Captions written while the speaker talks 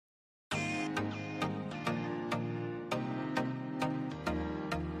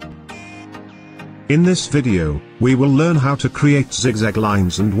In this video, we will learn how to create zigzag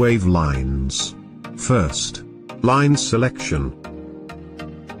lines and wave lines. First, line selection.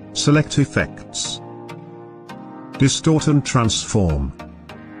 Select Effects, Distort and Transform,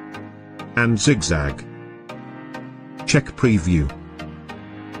 and Zigzag. Check Preview.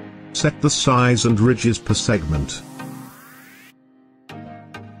 Set the size and ridges per segment.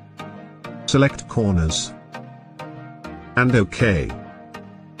 Select Corners. And OK.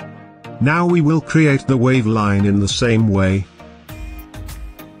 Now we will create the wave line in the same way.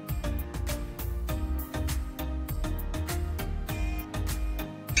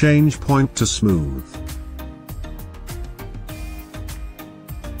 Change point to smooth.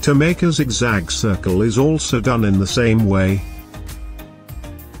 To make a zigzag circle is also done in the same way.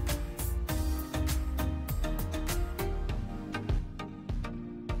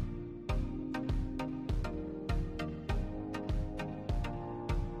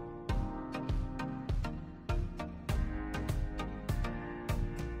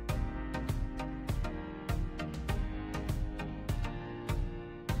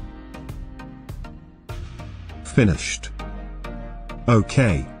 Finished.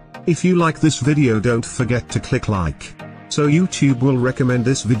 Okay. If you like this video, don't forget to click like, so YouTube will recommend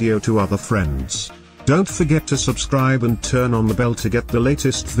this video to other friends. Don't forget to subscribe and turn on the bell to get the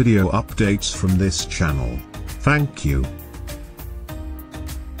latest video updates from this channel. Thank you.